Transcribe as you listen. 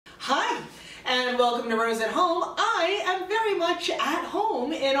and welcome to Rose at Home. I am very much at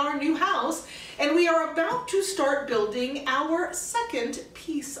home in our new house, and we are about to start building our second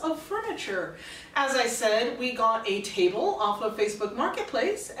piece of furniture. As I said, we got a table off of Facebook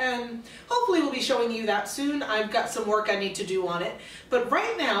Marketplace, and hopefully we'll be showing you that soon. I've got some work I need to do on it, but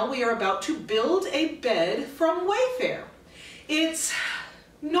right now we are about to build a bed from Wayfair. It's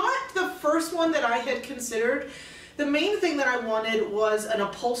not the first one that I had considered. The main thing that I wanted was an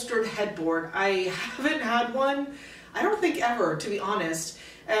upholstered headboard. I haven't had one, I don't think ever, to be honest.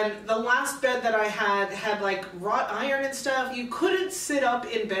 And the last bed that I had like wrought iron and stuff. You couldn't sit up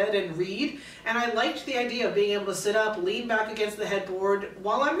in bed and read. And I liked the idea of being able to sit up, lean back against the headboard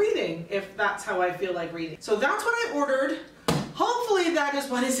while I'm reading, if that's how I feel like reading. So that's what I ordered. Hopefully that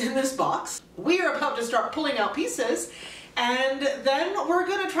is what is in this box. We are about to start pulling out pieces, and then we're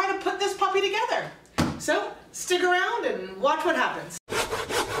gonna try to put this puppy together. So stick around and watch what happens.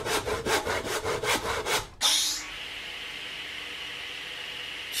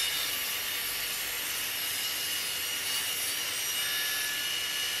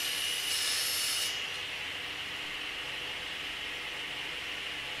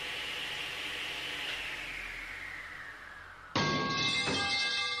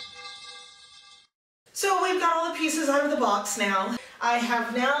 So we've got all the pieces out of the box now. I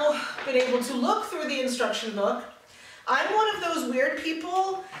have now been able to look through the instruction book. I'm one of those weird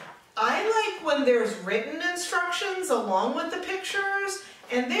people. I like when there's written instructions along with the pictures,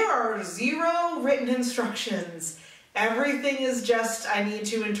 and there are zero written instructions. Everything is just, I need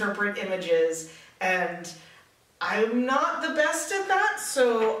to interpret images, and I'm not the best at that,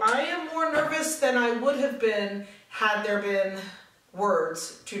 so I am more nervous than I would have been had there been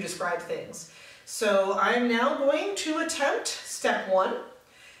words to describe things. So I'm now going to attempt step 1,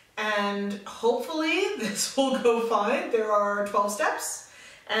 and hopefully this will go fine. There are 12 steps,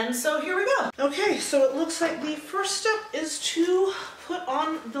 and so here we go. Okay, so it looks like the first step is to put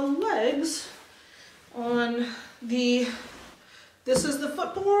on the legs on the, this is the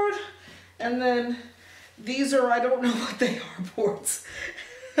footboard, and then these are, I don't know what they are, boards.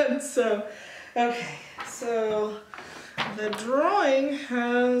 And so, okay, so the drawing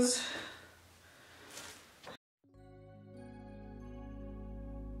has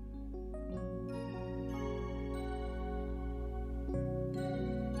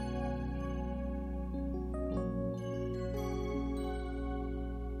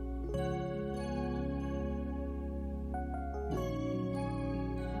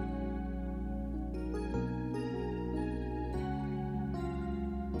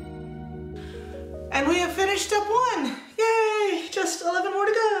and we have finished step 1. Yay! Just 11 more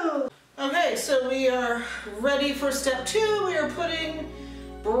to go. Okay, so we are ready for step 2. We are putting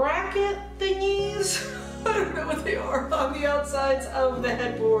bracket thingies, I don't know what they are, on the outsides of the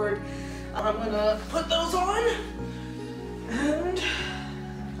headboard. I'm gonna put those on, and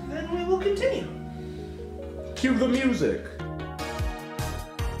then we will continue. Cue the music.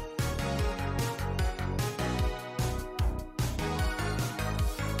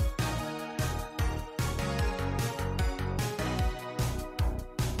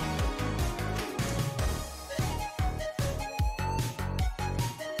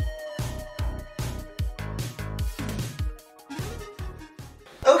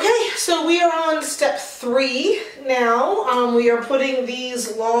 Okay, so we are on step 3 now. We are putting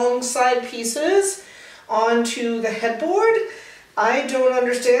these long side pieces onto the headboard. I don't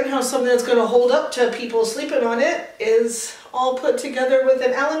understand how something that's going to hold up to people sleeping on it is all put together with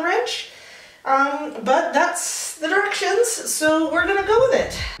an Allen wrench. But that's the directions, so we're going to go with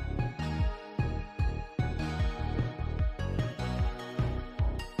it.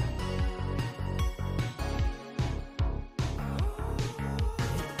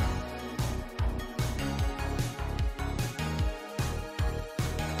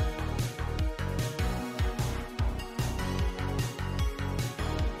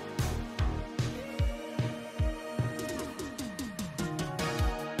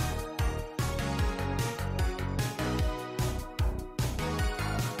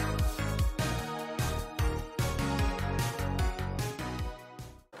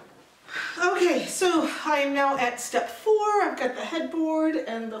 Okay, so I am now at step 4. I've got the headboard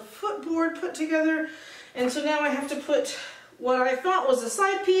and the footboard put together, and so now I have to put what I thought was a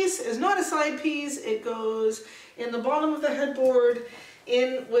side piece is not a side piece. It goes in the bottom of the headboard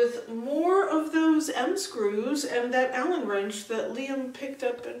in with more of those M screws and that Allen wrench that Liam picked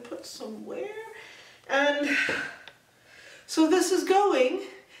up and put somewhere. And so this is going.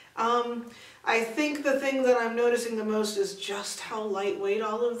 I think the thing that I'm noticing the most is just how lightweight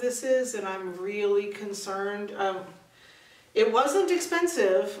all of this is, and I'm really concerned. It wasn't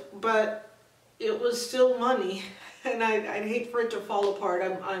expensive, but it was still money, and I'd hate for it to fall apart.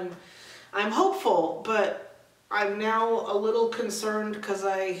 I'm hopeful, but I'm now a little concerned because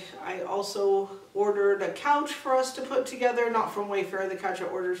I also ordered a couch for us to put together, not from Wayfair, the couch I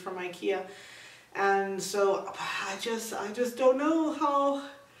ordered from IKEA. And so I just don't know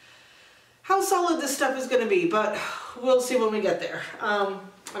how solid this stuff is going to be, but we'll see when we get there. I'm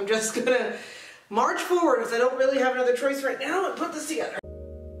just going to march forward because I don't really have another choice right now and put this together.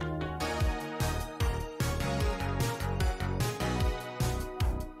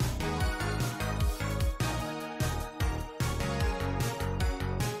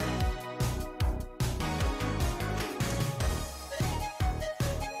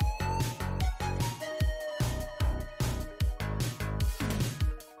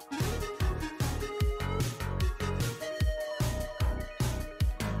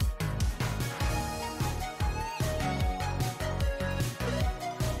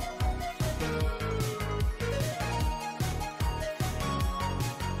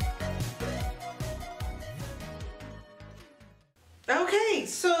 Okay,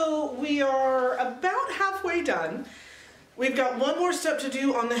 so we are about halfway done. We've got one more step to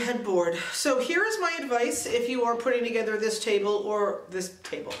do on the headboard. So here is my advice if you are putting together this table or this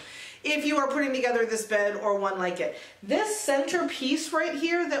table. If you are putting together this bed or one like it. This center piece right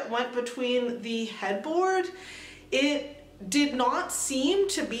here that went between the headboard, it did not seem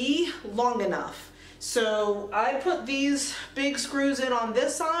to be long enough. So I put these big screws in on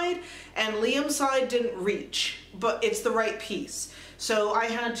this side and Liam's side didn't reach, but it's the right piece. So I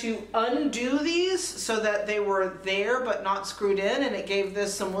had to undo these so that they were there but not screwed in, and it gave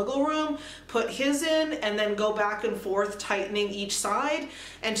this some wiggle room, put his in, and then go back and forth tightening each side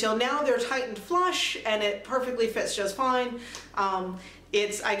until now they're tightened flush and it perfectly fits just fine.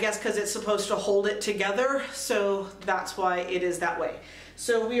 It's, I guess, because it's supposed to hold it together, so that's why it is that way.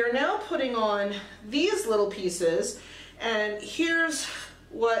 So we are now putting on these little pieces, and here's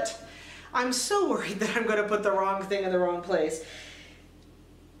what, I'm so worried that I'm going to put the wrong thing in the wrong place.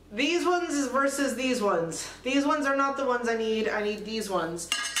 These ones versus these ones. These ones are not the ones I need these ones.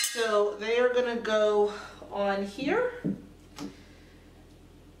 So they are going to go on here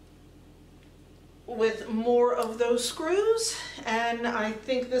with more of those screws, and I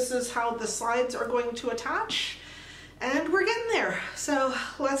think this is how the sides are going to attach. And we're getting there, so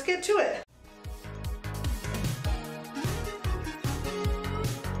let's get to it.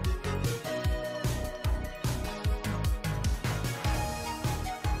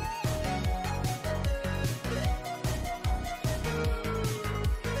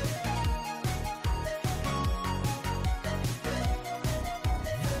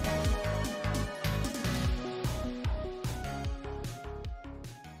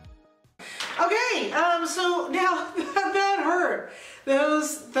 Okay, so now that hurt.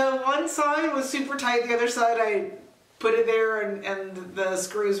 The one side was super tight, the other side I put it there and the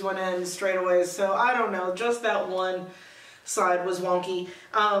screws went in straight away. So I don't know, just that one side was wonky.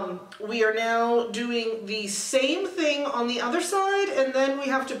 We are now doing the same thing on the other side, and then we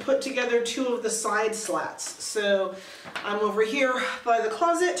have to put together two of the side slats. So I'm over here by the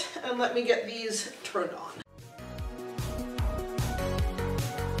closet, and let me get these turned on.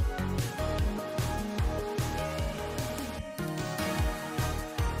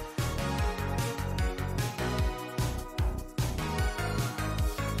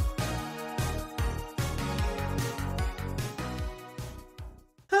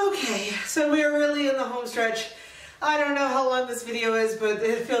 Okay, so we are really in the home stretch. I don't know how long this video is, but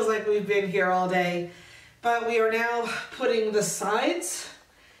it feels like we've been here all day. But we are now putting the sides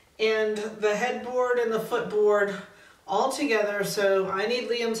and the headboard and the footboard all together. So I need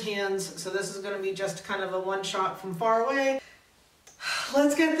Liam's hands, so this is going to be just kind of a one shot from far away.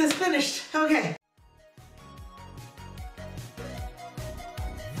 Let's get this finished. Okay.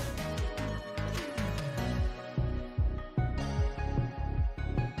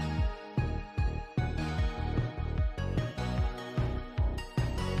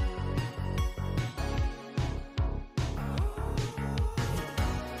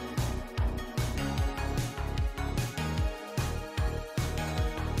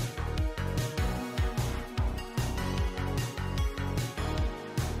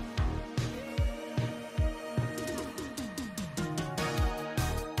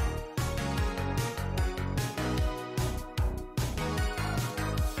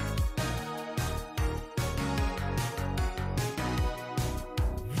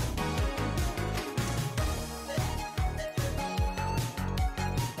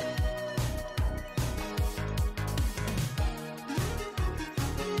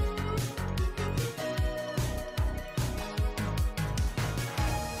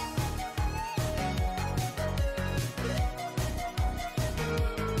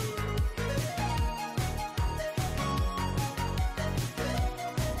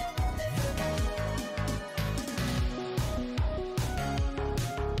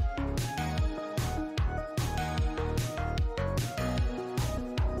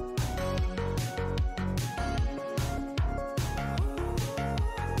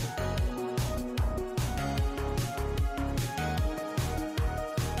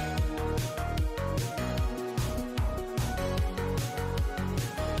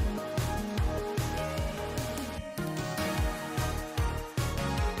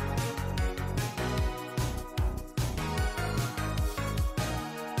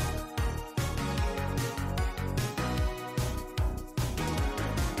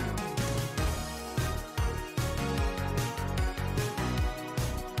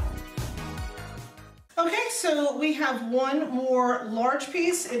 so we have one more large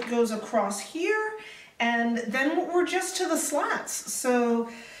piece. It goes across here, and then we're just to the slats. So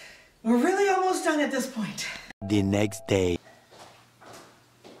we're really almost done at this point. The next day.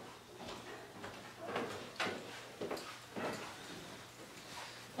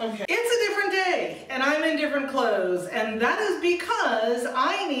 Okay. It's a different day, and I'm in different clothes, and that is because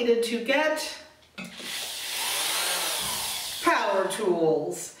I needed to get power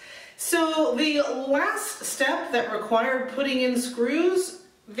tools. So the last step that required putting in screws,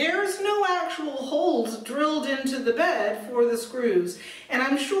 there's no actual holes drilled into the bed for the screws. And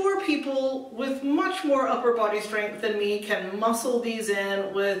I'm sure people with much more upper body strength than me can muscle these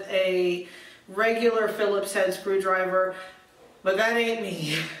in with a regular Phillips head screwdriver, but that ain't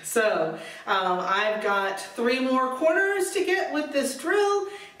me. So I've got 3 more corners to get with this drill,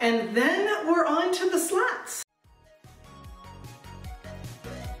 and then we're on to the slats.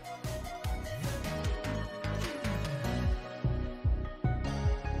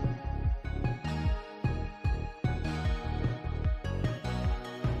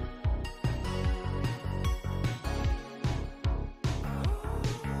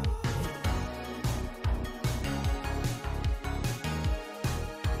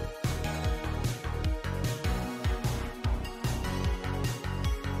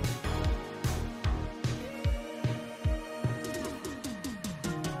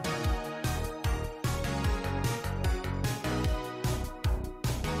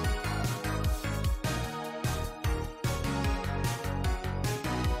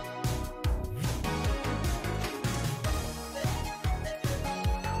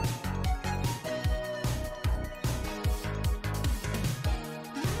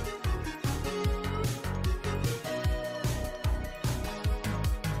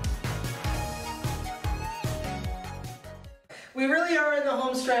 We really are in the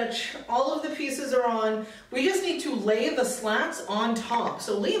home stretch. All of the pieces are on. We just need to lay the slats on top.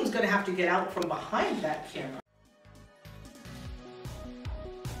 So Liam's gonna have to get out from behind that camera.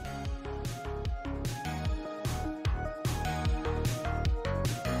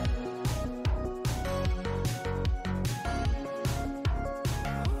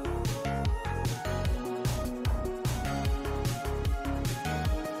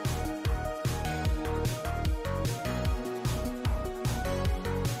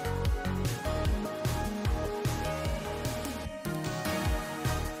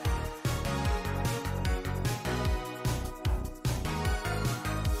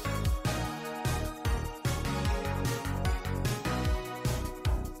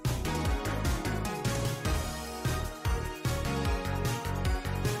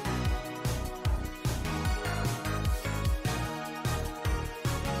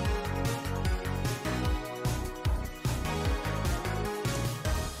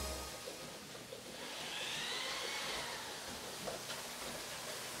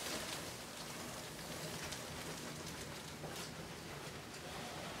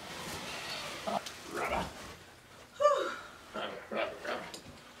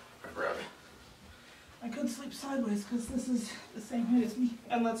 I could sleep sideways because this is the same height as me.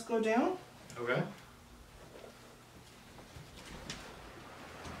 And let's go down. Okay.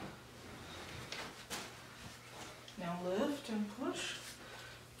 Now lift and push.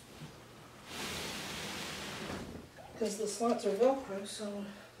 Because the slots are Velcro, so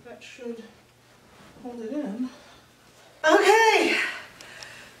that should hold it in. Okay,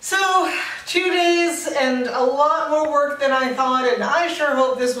 so 2 days and a lot more work than I thought, and I sure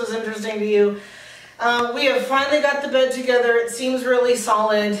hope this was interesting to you. We have finally got the bed together. It seems really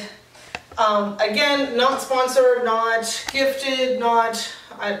solid. Again, not sponsored, not gifted, not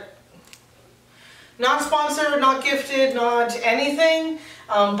sponsored, not gifted, not anything.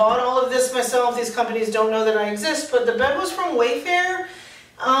 Bought all of this myself. These companies don't know that I exist, but the bed was from Wayfair.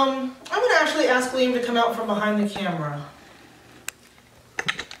 I'm going to actually ask Liam to come out from behind the camera.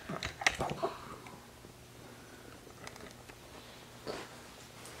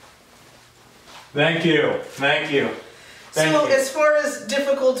 Thank you. Thank you. Thank So you. as far as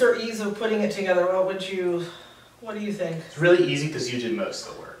difficult or ease of putting it together, what do you think? It's really easy because you did most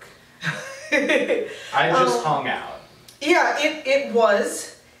of the work. I just hung out. Yeah, it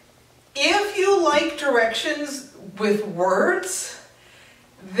was. If you like directions with words,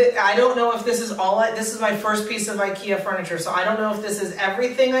 I don't know if this is this is my first piece of IKEA furniture, so I don't know if this is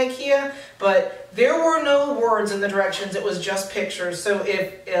everything IKEA, but there were no words in the directions, it was just pictures. So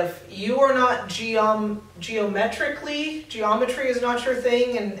if you are not geometry is not your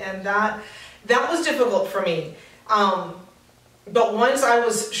thing, and that was difficult for me. But once I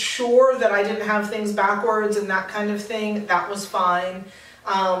was sure that I didn't have things backwards and that kind of thing, that was fine.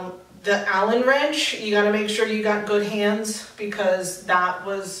 the Allen wrench, you gotta make sure you got good hands because that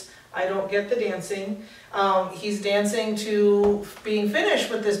was, I don't get the dancing. He's dancing to being finished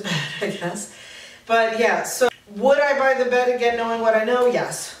with this bed, I guess. But yeah, so would I buy the bed again knowing what I know?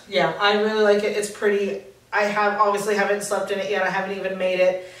 Yes. Yeah, I really like it. It's pretty. I obviously haven't slept in it yet. I haven't even made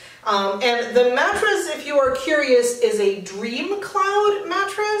it. And the mattress, if you are curious, is a Dream Cloud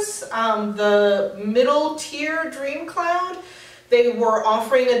mattress. The middle tier Dream Cloud. They were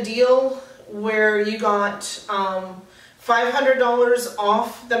offering a deal where you got $500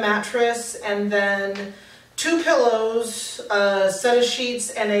 off the mattress and then 2 pillows, a set of sheets,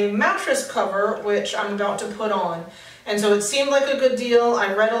 and a mattress cover, which I'm about to put on. And so it seemed like a good deal.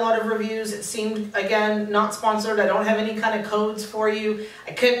 I read a lot of reviews. It seemed, again, not sponsored. I don't have any kind of codes for you.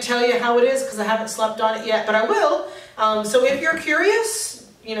 I couldn't tell you how it is because I haven't slept on it yet, but I will. So if you're curious,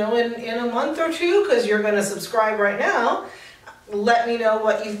 you know, in a month or two, because you're going to subscribe right now, let me know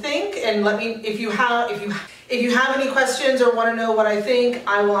what you think, and let me, if you have any questions or want to know what I think,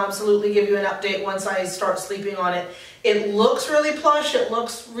 I will absolutely give you an update once I start sleeping on it. It looks really plush. It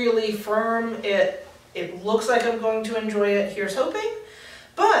looks really firm. It looks like I'm going to enjoy it. Here's hoping.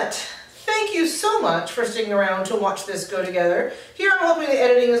 But thank you so much for sticking around to watch this go together. Here I'm hoping the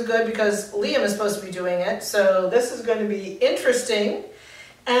editing is good because Liam is supposed to be doing it. So this is going to be interesting.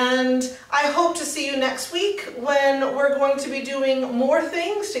 And I hope to see you next week when we're going to be doing more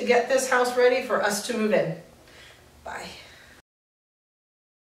things to get this house ready for us to move in. Bye.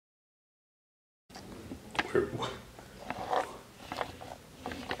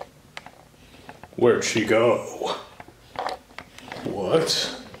 Where'd she go?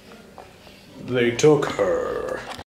 What? They took her.